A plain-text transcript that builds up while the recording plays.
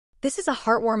This is a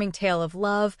heartwarming tale of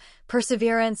love,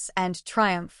 perseverance, and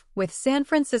triumph, with San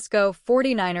Francisco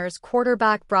 49ers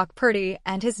quarterback Brock Purdy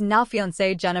and his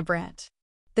now-fiancée Jenna Brandt.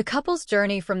 The couple's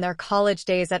journey from their college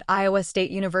days at Iowa State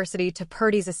University to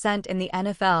Purdy's ascent in the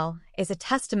NFL is a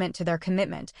testament to their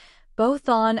commitment, both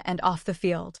on and off the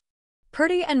field.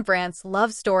 Purdy and Brandt's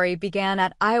love story began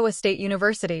at Iowa State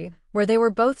University, where they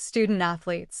were both student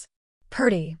athletes.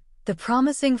 Purdy, the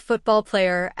promising football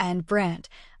player, and Brandt,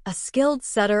 a skilled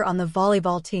setter on the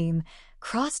volleyball team,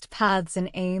 crossed paths in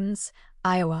Ames,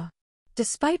 Iowa.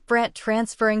 Despite Brandt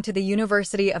transferring to the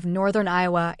University of Northern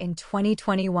Iowa in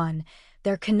 2021,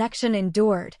 their connection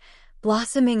endured,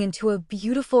 blossoming into a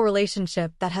beautiful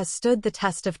relationship that has stood the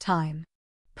test of time.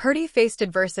 Purdy faced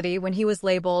adversity when he was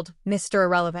labeled Mr.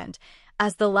 Irrelevant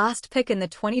as the last pick in the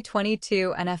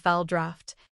 2022 NFL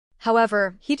Draft.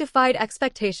 However, he defied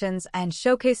expectations and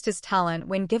showcased his talent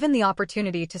when given the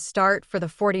opportunity to start for the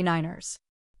 49ers.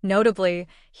 Notably,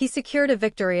 he secured a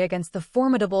victory against the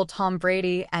formidable Tom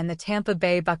Brady and the Tampa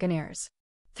Bay Buccaneers.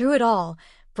 Through it all,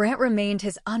 Brandt remained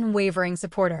his unwavering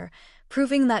supporter,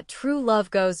 proving that true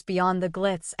love goes beyond the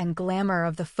glitz and glamour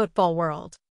of the football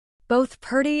world. Both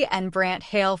Purdy and Brandt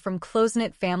hail from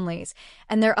close-knit families,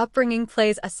 and their upbringing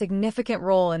plays a significant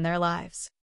role in their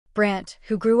lives. Brandt,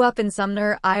 who grew up in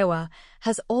Sumner, Iowa,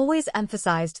 has always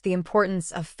emphasized the importance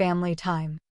of family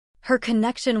time. Her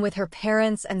connection with her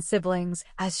parents and siblings,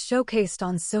 as showcased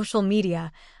on social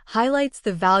media, highlights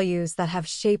the values that have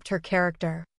shaped her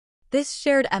character. This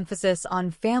shared emphasis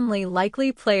on family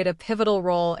likely played a pivotal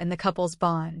role in the couple's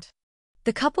bond.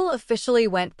 The couple officially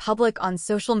went public on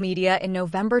social media in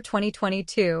November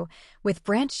 2022, with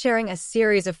Brandt sharing a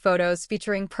series of photos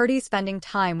featuring Purdy spending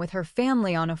time with her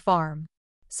family on a farm.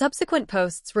 Subsequent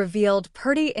posts revealed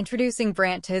Purdy introducing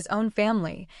Brandt to his own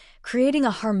family, creating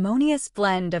a harmonious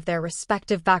blend of their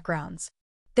respective backgrounds.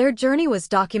 Their journey was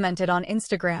documented on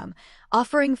Instagram,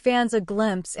 offering fans a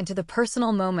glimpse into the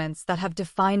personal moments that have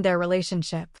defined their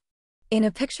relationship. In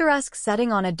a picturesque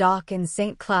setting on a dock in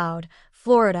St. Cloud,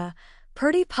 Florida,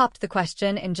 Purdy popped the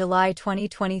question in July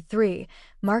 2023,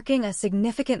 marking a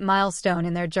significant milestone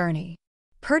in their journey.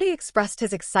 Purdy expressed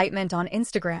his excitement on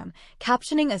Instagram,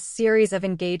 captioning a series of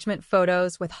engagement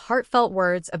photos with heartfelt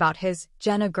words about his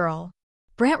Jenna girl.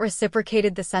 Brandt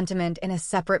reciprocated the sentiment in a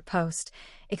separate post,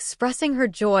 expressing her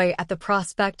joy at the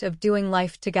prospect of doing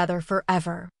life together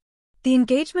forever. The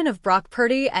engagement of Brock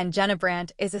Purdy and Jenna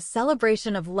Brandt is a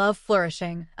celebration of love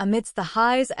flourishing amidst the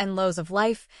highs and lows of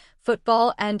life,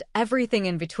 football, and everything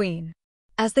in between.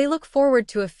 As they look forward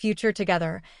to a future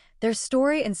together, their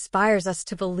story inspires us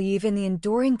to believe in the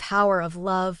enduring power of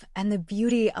love and the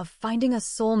beauty of finding a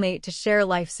soulmate to share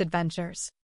life's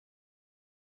adventures.